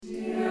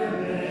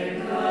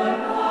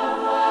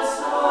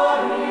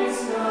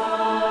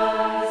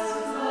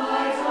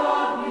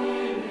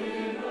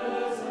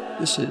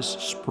This is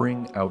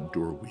Spring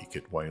Outdoor Week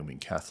at Wyoming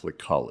Catholic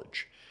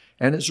College,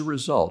 and as a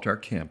result, our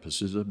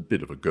campus is a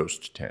bit of a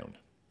ghost town.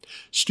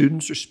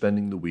 Students are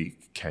spending the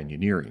week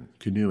canyoneering,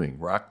 canoeing,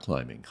 rock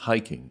climbing,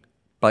 hiking,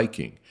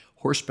 biking,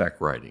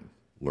 horseback riding,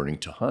 learning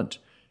to hunt,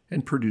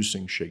 and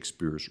producing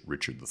Shakespeare's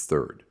Richard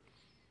III.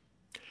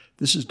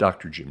 This is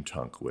Dr. Jim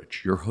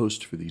Tonkiewicz, your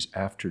host for these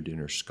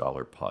after-dinner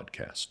scholar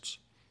podcasts.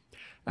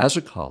 As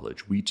a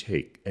college, we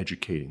take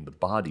educating the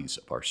bodies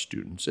of our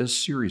students as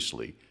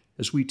seriously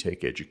as we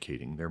take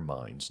educating their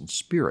minds and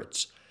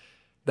spirits.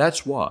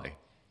 That's why,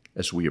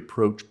 as we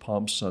approach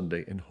Palm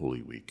Sunday and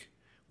Holy Week,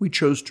 we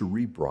chose to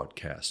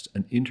rebroadcast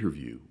an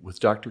interview with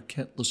Dr.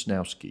 Kent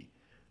Lasnoski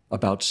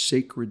about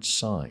sacred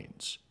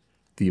signs,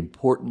 the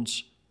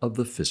importance of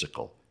the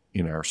physical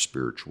in our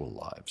spiritual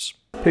lives.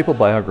 Papal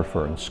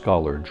biographer and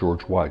scholar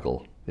George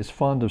Weigel is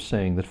fond of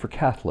saying that for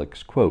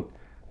Catholics, quote,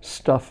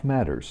 stuff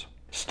matters.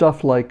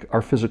 Stuff like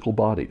our physical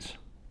bodies,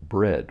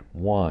 bread,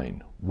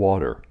 wine,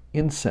 water,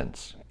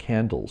 incense,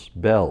 candles,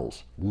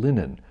 bells,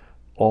 linen,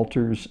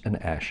 altars,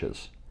 and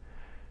ashes.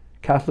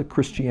 Catholic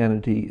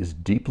Christianity is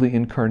deeply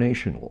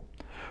incarnational,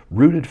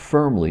 rooted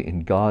firmly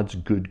in God's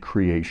good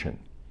creation.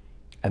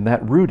 And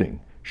that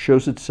rooting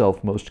shows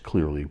itself most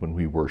clearly when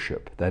we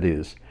worship, that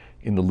is,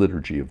 in the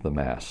liturgy of the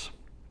Mass.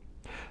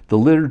 The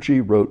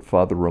liturgy, wrote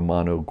Father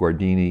Romano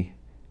Guardini,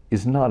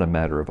 is not a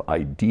matter of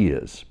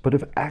ideas, but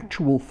of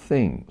actual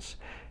things,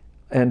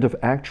 and of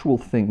actual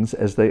things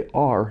as they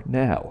are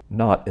now,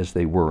 not as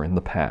they were in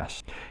the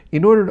past.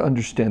 In order to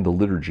understand the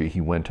liturgy,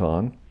 he went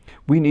on,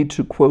 we need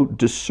to, quote,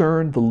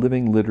 discern the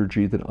living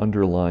liturgy that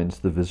underlines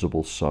the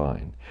visible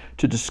sign,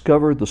 to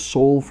discover the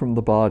soul from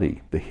the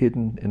body, the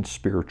hidden and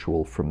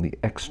spiritual from the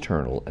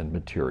external and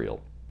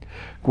material.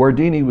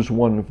 Guardini was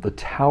one of the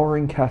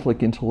towering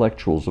Catholic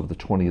intellectuals of the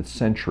 20th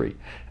century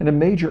and a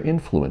major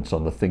influence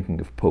on the thinking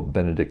of Pope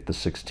Benedict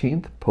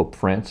XVI, Pope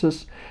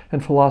Francis,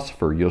 and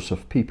philosopher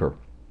Josef Pieper.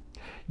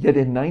 Yet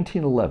in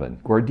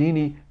 1911,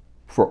 Guardini,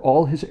 for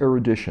all his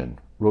erudition,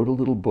 wrote a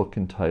little book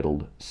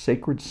entitled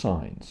Sacred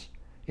Signs,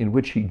 in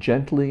which he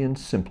gently and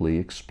simply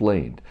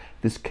explained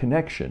this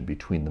connection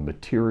between the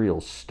material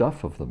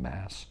stuff of the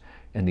Mass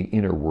and the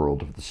inner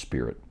world of the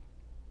Spirit.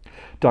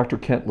 Dr.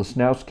 Kent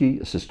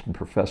Lasnoski, assistant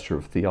professor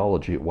of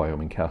theology at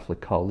Wyoming Catholic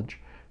College,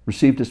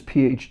 received his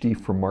PhD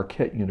from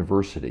Marquette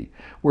University,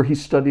 where he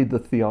studied the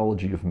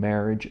theology of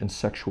marriage and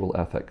sexual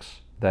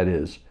ethics, that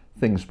is,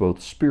 things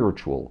both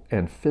spiritual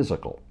and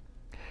physical.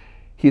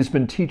 He has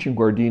been teaching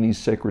Guardini's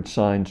sacred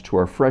signs to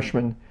our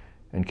freshmen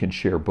and can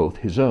share both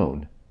his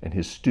own and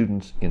his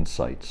students'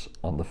 insights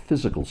on the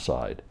physical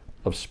side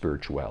of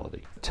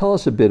spirituality. Tell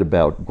us a bit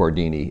about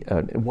Guardini.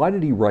 Why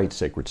did he write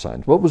sacred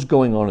signs? What was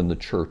going on in the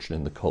church and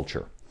in the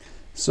culture?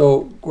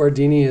 So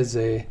Guardini is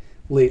a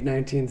late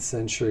 19th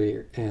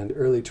century and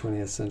early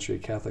 20th century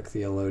Catholic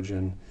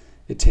theologian,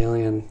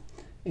 Italian,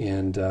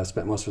 and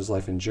spent most of his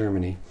life in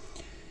Germany.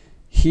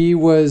 He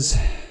was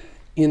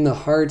in the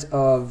heart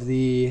of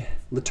the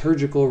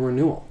liturgical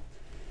renewal.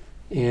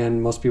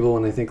 And most people,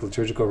 when they think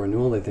liturgical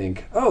renewal, they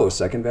think, oh,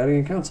 Second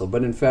Vatican Council.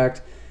 But in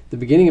fact, the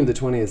beginning of the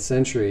 20th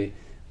century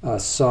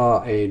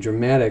saw a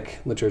dramatic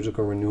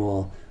liturgical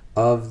renewal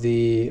of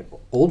the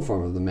old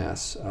form of the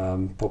Mass.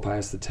 Pope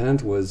Pius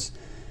X was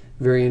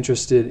very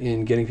interested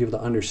in getting people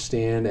to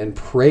understand and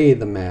pray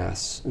the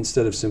Mass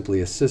instead of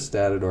simply assist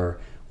at it or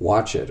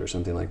watch it or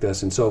something like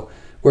this. And so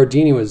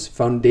Guardini was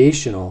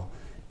foundational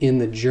in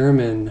the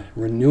German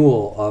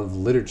renewal of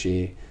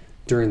liturgy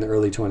during the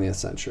early 20th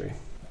century.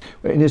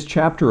 In his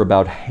chapter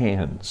about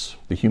hands,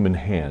 the human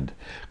hand,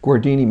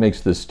 Guardini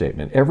makes this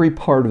statement: every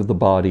part of the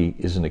body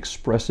is an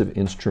expressive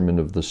instrument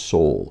of the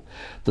soul.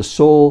 The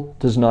soul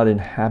does not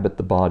inhabit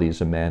the body as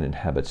a man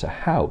inhabits a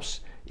house.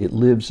 It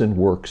lives and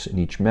works in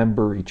each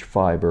member, each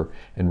fiber,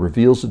 and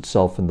reveals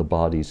itself in the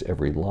body's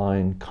every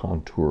line,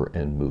 contour,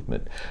 and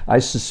movement. I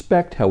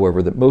suspect,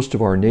 however, that most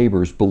of our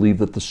neighbors believe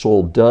that the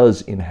soul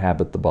does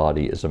inhabit the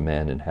body as a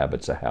man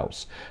inhabits a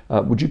house.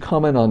 Would you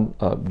comment on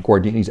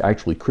Guardini's,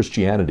 actually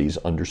Christianity's,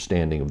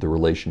 understanding of the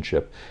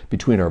relationship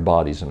between our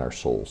bodies and our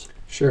souls?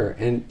 Sure,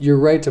 and you're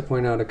right to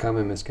point out a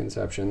common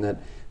misconception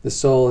that the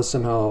soul is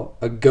somehow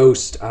a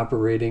ghost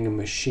operating a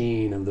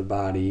machine of the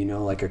body,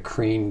 like a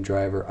crane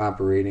driver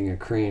operating a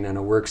crane on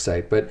a work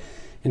site. But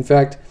in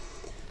fact,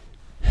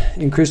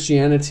 in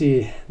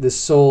Christianity, the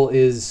soul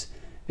is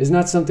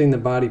not something the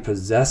body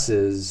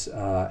possesses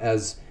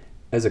as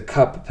a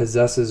cup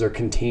possesses or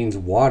contains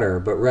water,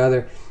 but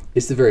rather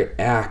it's the very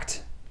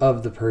act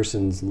of the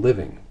person's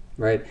living,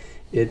 right?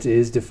 It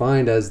is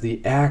defined as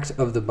the act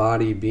of the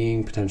body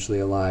being potentially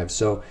alive.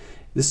 So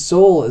the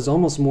soul is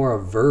almost more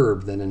a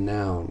verb than a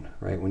noun,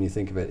 right? When you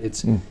think of it,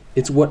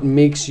 it's what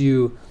makes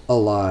you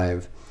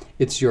alive.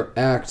 It's your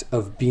act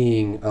of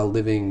being a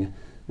living,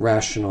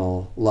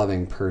 rational,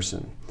 loving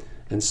person.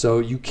 And so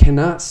you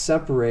cannot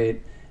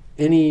separate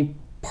any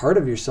part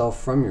of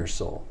yourself from your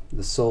soul.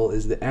 The soul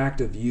is the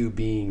act of you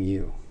being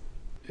you.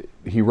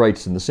 He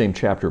writes in the same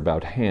chapter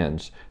about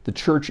hands, the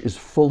Church is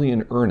fully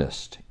in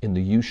earnest in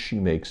the use she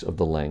makes of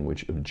the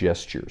language of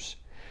gestures.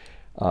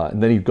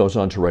 And then he goes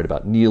on to write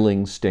about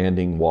kneeling,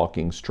 standing,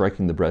 walking,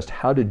 striking the breast.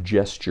 How do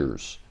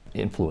gestures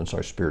influence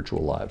our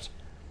spiritual lives?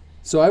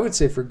 So I would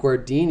say for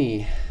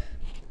Guardini,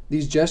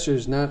 these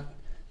gestures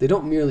they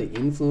don't merely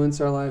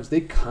influence our lives,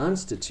 they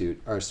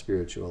constitute our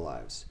spiritual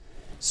lives.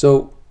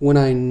 So when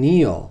I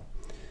kneel,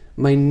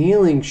 my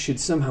kneeling should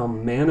somehow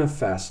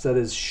manifest, that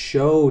is,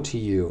 show to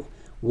you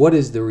what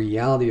is the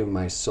reality of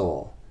my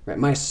soul. Right?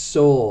 My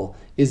soul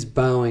is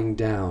bowing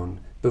down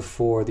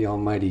before the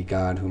Almighty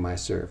God whom I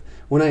serve.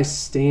 When I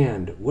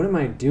stand, what am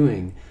I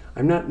doing?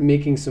 I'm not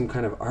making some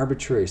kind of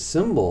arbitrary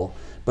symbol,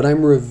 but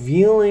I'm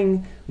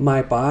revealing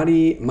my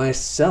body,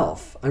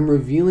 myself. I'm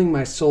revealing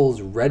my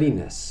soul's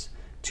readiness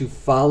to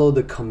follow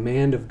the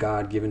command of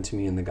God given to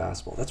me in the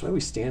gospel. That's why we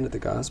stand at the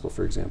gospel,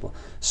 for example.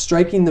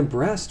 Striking the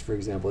breast, for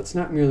example, it's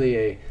not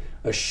merely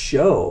a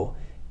show.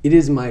 It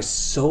is my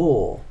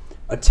soul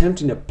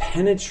attempting to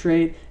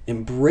penetrate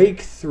and break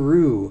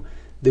through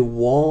the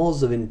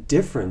walls of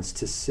indifference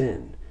to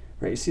sin.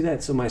 Right? You see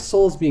that? So my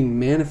soul is being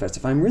manifest.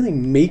 If I'm really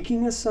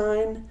making a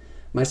sign,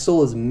 my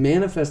soul is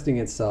manifesting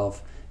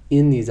itself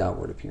in these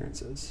outward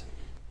appearances.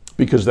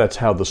 Because that's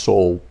how the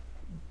soul,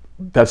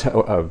 that's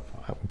how,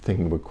 I'm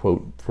thinking of a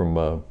quote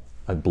from,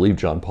 I believe,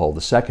 John Paul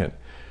II,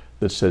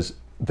 that says,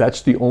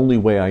 that's the only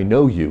way I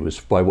know you is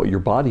by what your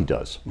body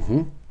does.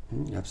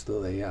 Mm-hmm.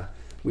 Absolutely, yeah.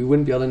 We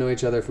wouldn't be able to know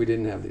each other if we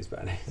didn't have these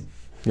bodies.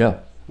 Yeah.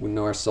 We wouldn't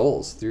know our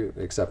souls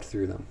except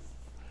through them.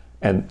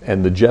 And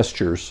the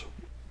gestures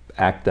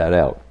act that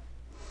out.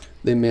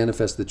 They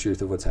manifest the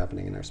truth of what's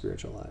happening in our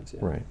spiritual lives. Yeah.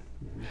 Right.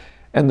 Mm-hmm.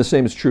 And the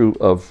same is true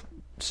of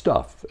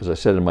stuff. As I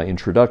said in my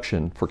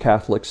introduction, for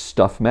Catholics,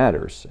 stuff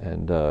matters.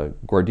 And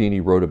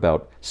Guardini wrote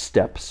about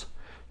steps,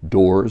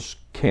 doors,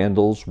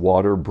 candles,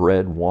 water,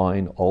 bread,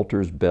 wine,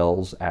 altars,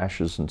 bells,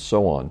 ashes, and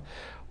so on.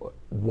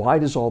 Why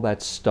does all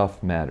that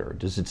stuff matter?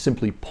 Does it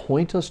simply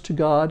point us to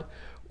God,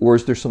 or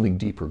is there something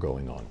deeper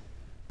going on?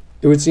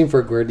 It would seem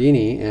for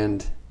Guardini,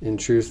 and in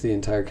truth the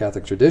entire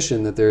Catholic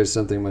tradition, that there is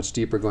something much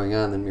deeper going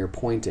on than mere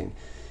pointing.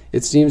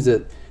 It seems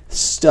that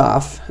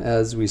stuff,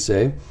 as we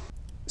say,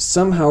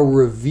 somehow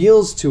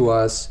reveals to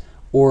us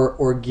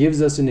or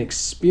gives us an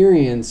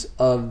experience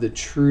of the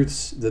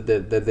truths that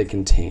they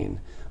contain.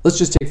 Let's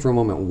just take for a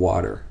moment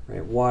water,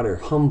 right? Water,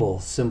 humble,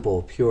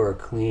 simple, pure,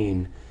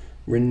 clean,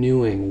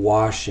 renewing,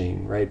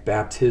 washing, right?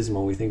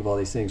 Baptismal, we think of all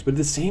these things. But at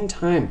the same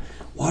time,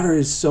 water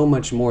is so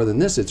much more than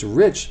this. It's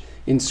rich.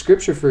 In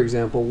Scripture, for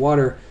example,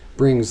 water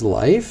brings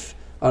life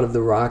out of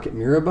the rock at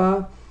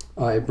Meribah.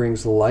 It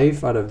brings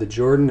life out of the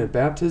Jordan at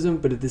baptism,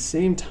 but at the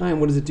same time,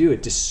 what does it do?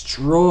 It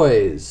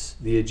destroys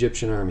the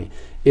Egyptian army.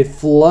 It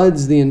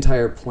floods the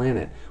entire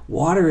planet.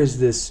 Water is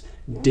this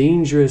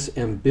dangerous,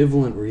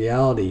 ambivalent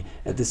reality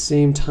at the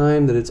same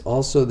time that it's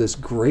also this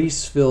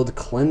grace-filled,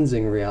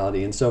 cleansing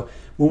reality. And so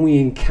when we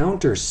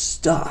encounter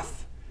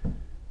stuff,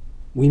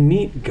 we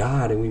meet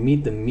God and we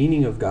meet the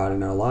meaning of God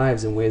in our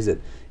lives in ways that,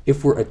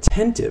 if we're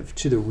attentive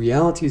to the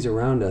realities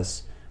around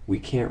us, we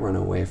can't run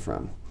away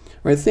from.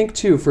 Right? Think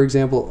too, for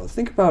example,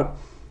 think about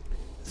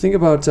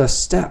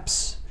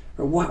steps.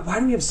 Why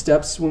do we have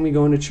steps when we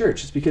go into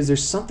church? It's because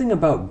there's something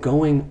about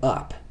going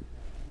up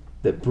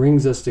that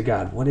brings us to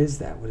God. What is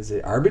that? What is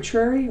it?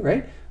 Arbitrary,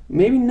 right?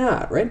 Maybe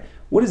not, right?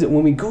 What is it?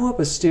 When we go up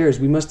a stairs,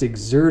 we must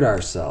exert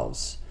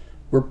ourselves.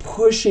 We're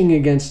pushing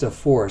against a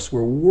force.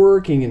 We're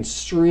working and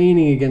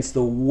straining against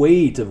the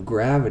weight of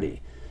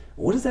gravity.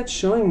 What is that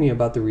showing me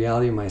about the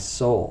reality of my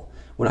soul?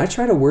 When I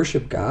try to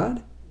worship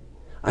God,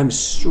 I'm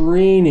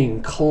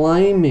straining,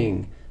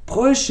 climbing,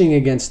 pushing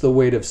against the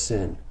weight of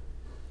sin,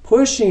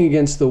 pushing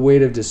against the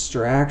weight of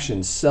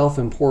distraction,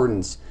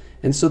 self-importance.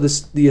 And so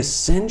the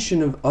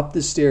ascension of up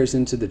the stairs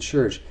into the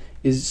church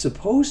is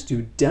supposed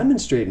to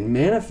demonstrate and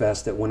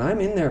manifest that when I'm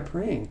in there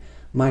praying,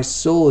 my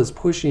soul is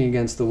pushing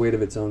against the weight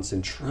of its own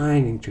sin,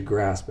 trying to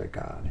grasp at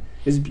God.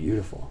 It's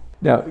beautiful.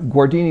 Now,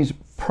 Guardini's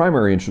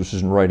primary interest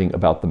is in writing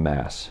about the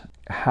Mass.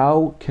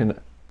 How can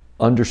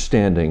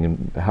understanding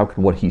and how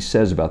can what he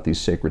says about these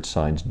sacred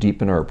signs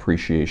deepen our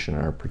appreciation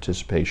and our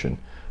participation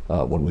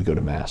when we go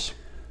to Mass?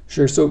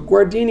 Sure. So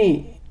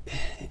Guardini,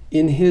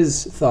 in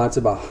his thoughts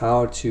about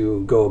how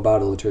to go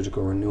about a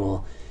liturgical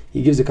renewal,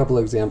 he gives a couple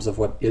of examples of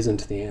what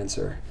isn't the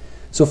answer.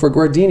 So for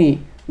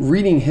Guardini,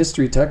 reading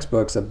history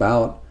textbooks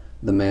about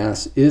the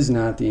Mass is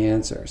not the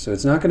answer. So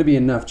it's not going to be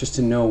enough just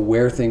to know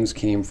where things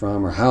came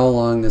from or how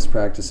long this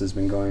practice has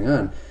been going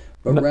on.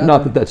 But rather,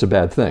 not that that's a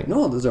bad thing.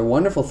 No, those are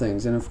wonderful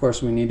things. And of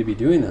course, we need to be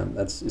doing them.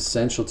 That's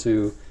essential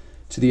to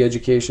the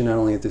education, not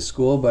only at this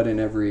school, but in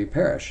every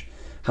parish.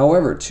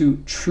 However,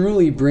 to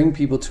truly bring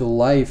people to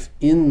life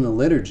in the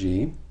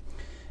liturgy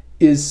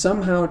is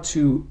somehow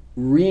to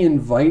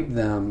re-invite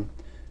them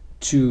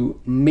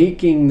to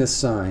making the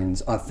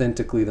signs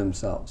authentically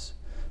themselves.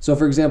 So,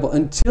 for example,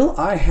 until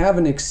I have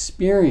an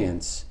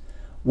experience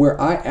where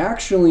I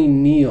actually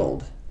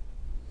kneeled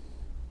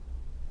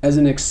as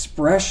an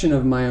expression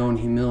of my own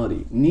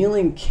humility,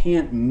 kneeling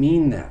can't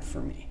mean that for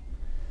me.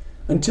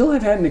 Until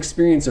I've had an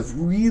experience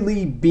of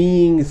really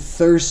being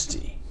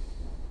thirsty,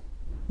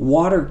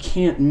 water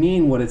can't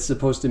mean what it's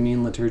supposed to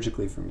mean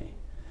liturgically for me.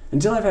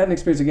 until I've had an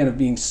experience again of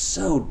being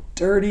so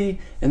dirty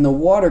and the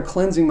water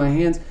cleansing my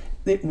hands,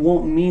 it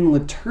won't mean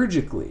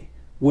liturgically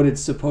what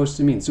it's supposed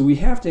to mean. So we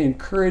have to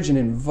encourage and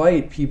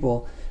invite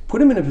people, put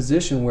them in a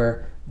position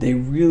where they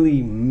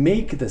really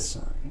make the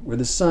sign, where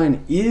the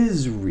sign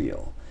is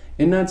real,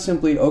 and not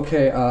simply,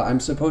 okay, I'm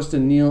supposed to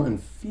kneel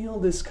and feel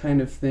this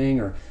kind of thing,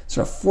 or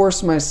sort of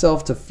force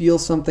myself to feel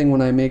something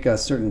when I make a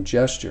certain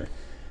gesture.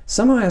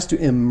 Somehow it has to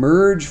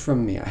emerge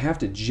from me. I have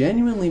to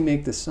genuinely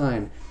make the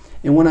sign.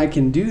 And when I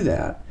can do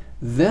that,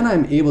 then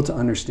I'm able to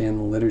understand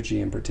the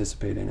liturgy and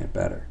participate in it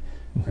better,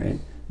 right?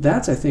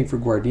 That's, I think, for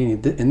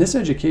Guardini. And this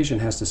education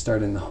has to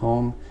start in the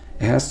home.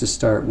 It has to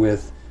start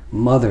with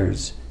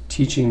mothers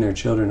teaching their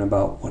children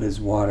about what is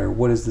water,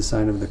 what is the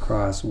sign of the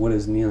cross, what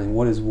is kneeling,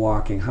 what is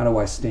walking, how do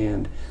I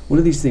stand, what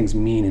do these things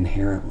mean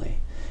inherently?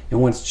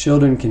 And once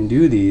children can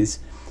do these,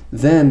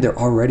 then they're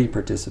already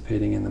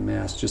participating in the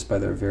Mass just by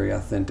their very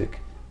authentic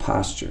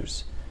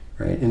postures,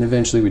 right? And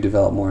eventually we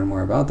develop more and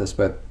more about this.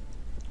 But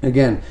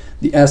again,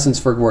 the essence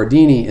for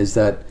Guardini is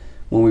that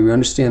when we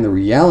understand the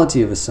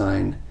reality of a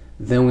sign,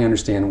 then we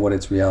understand what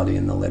its reality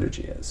in the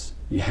liturgy is.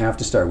 You have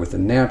to start with the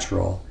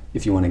natural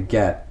if you want to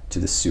get to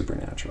the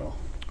supernatural.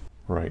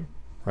 Right.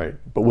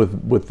 But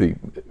with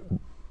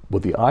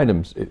the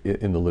items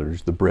in the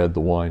liturgy, the bread, the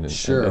wine, and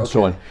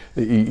so on,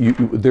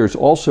 there's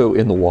also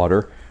in the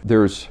water,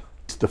 there's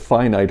the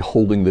finite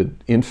holding the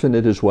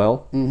infinite as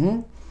well.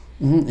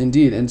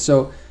 Indeed. And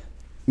so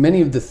many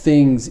of the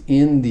things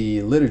in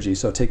the liturgy,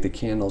 so take the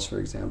candles, for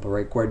example,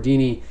 right?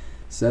 Guardini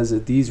says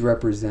that these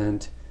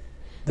represent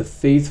the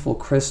faithful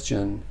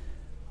Christian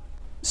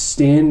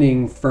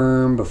standing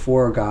firm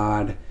before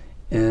God,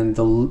 and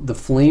the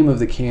flame of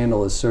the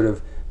candle is sort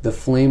of the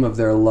flame of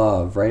their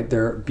love, right?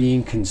 They're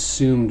being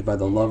consumed by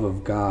the love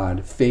of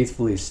God,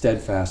 faithfully,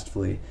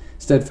 steadfastly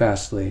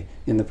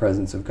in the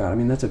presence of God. I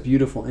mean, that's a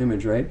beautiful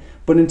image, right?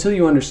 But until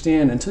you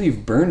understand, until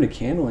you've burned a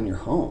candle in your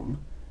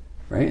home,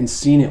 right, and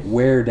seen it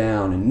wear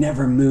down and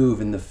never move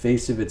in the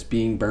face of its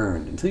being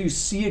burned, until you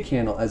see a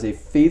candle as a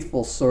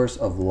faithful source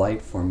of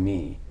light for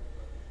me,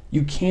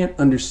 you can't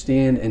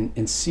understand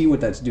and see what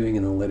that's doing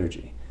in the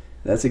liturgy.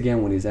 That's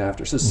again what he's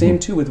after. So same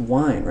too with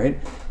wine, right?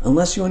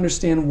 Unless you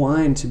understand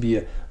wine to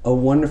be a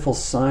wonderful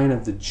sign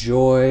of the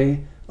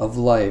joy of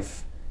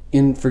life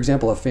in, for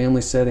example, a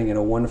family setting at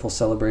a wonderful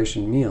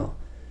celebration meal,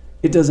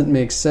 it doesn't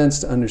make sense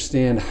to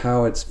understand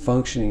how it's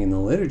functioning in the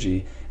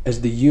liturgy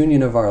as the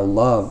union of our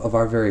love, of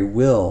our very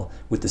will,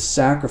 with the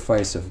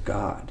sacrifice of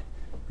God,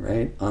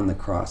 right, on the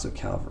cross of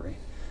Calvary.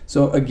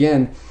 So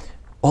again,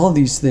 all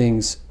these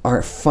things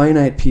are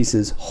finite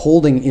pieces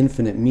holding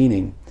infinite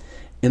meaning,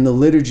 and the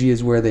liturgy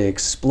is where they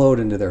explode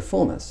into their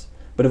fullness.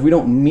 But if we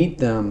don't meet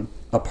them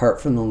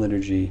apart from the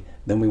liturgy,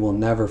 then we will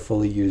never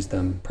fully use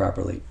them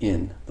properly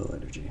in the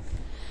liturgy.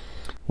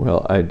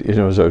 Well,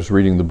 as I was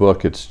reading the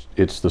book, it's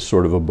the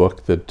sort of a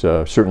book that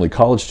certainly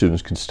college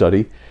students can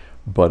study,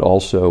 but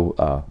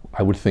also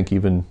I would think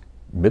even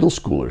middle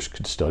schoolers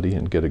could study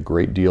and get a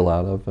great deal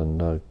out of and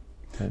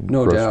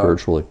no grow doubt.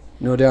 spiritually.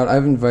 No doubt.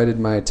 I've invited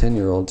my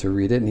 10-year-old to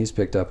read it, and he's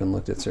picked up and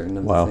looked at certain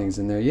of the things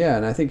in there. Yeah,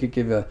 and I think it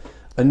gave a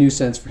new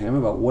sense for him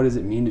about what does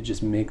it mean to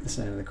just make the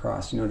sign of the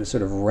cross, to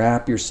sort of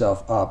wrap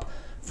yourself up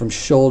from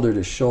shoulder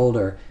to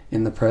shoulder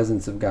in the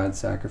presence of God's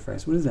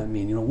sacrifice. What does that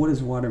mean? What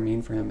does water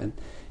mean for him? And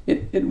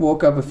it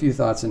woke up a few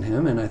thoughts in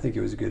him, and I think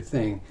it was a good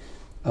thing.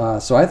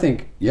 So I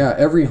think,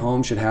 every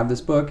home should have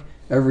this book.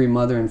 Every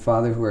mother and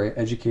father who are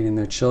educating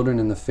their children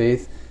in the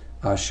faith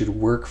should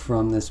work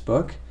from this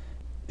book.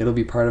 It'll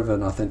be part of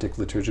an authentic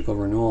liturgical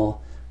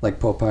renewal,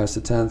 like Pope Pius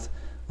X,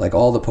 like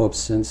all the popes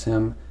since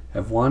him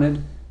have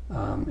wanted,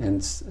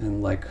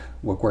 and like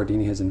what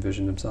Guardini has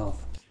envisioned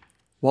himself.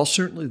 While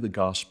certainly the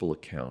gospel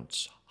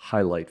accounts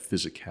highlight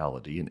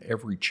physicality in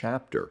every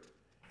chapter,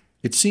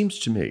 it seems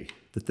to me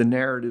that the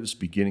narratives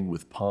beginning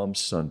with Palm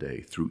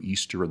Sunday through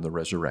Easter and the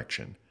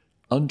Resurrection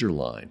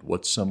underline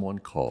what someone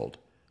called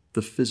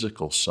the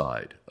physical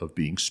side of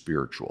being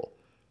spiritual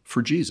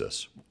for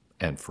Jesus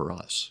and for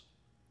us.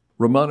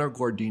 Romano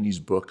Guardini's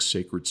book,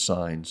 Sacred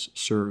Signs,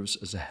 serves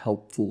as a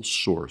helpful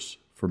source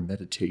for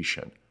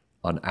meditation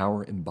on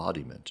our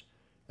embodiment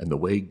and the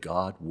way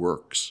God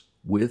works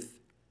with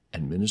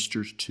and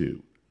ministers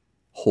to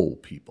whole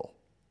people.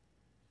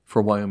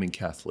 For Wyoming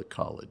Catholic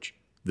College,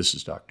 this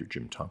is Dr.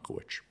 Jim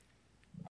Tonkowich.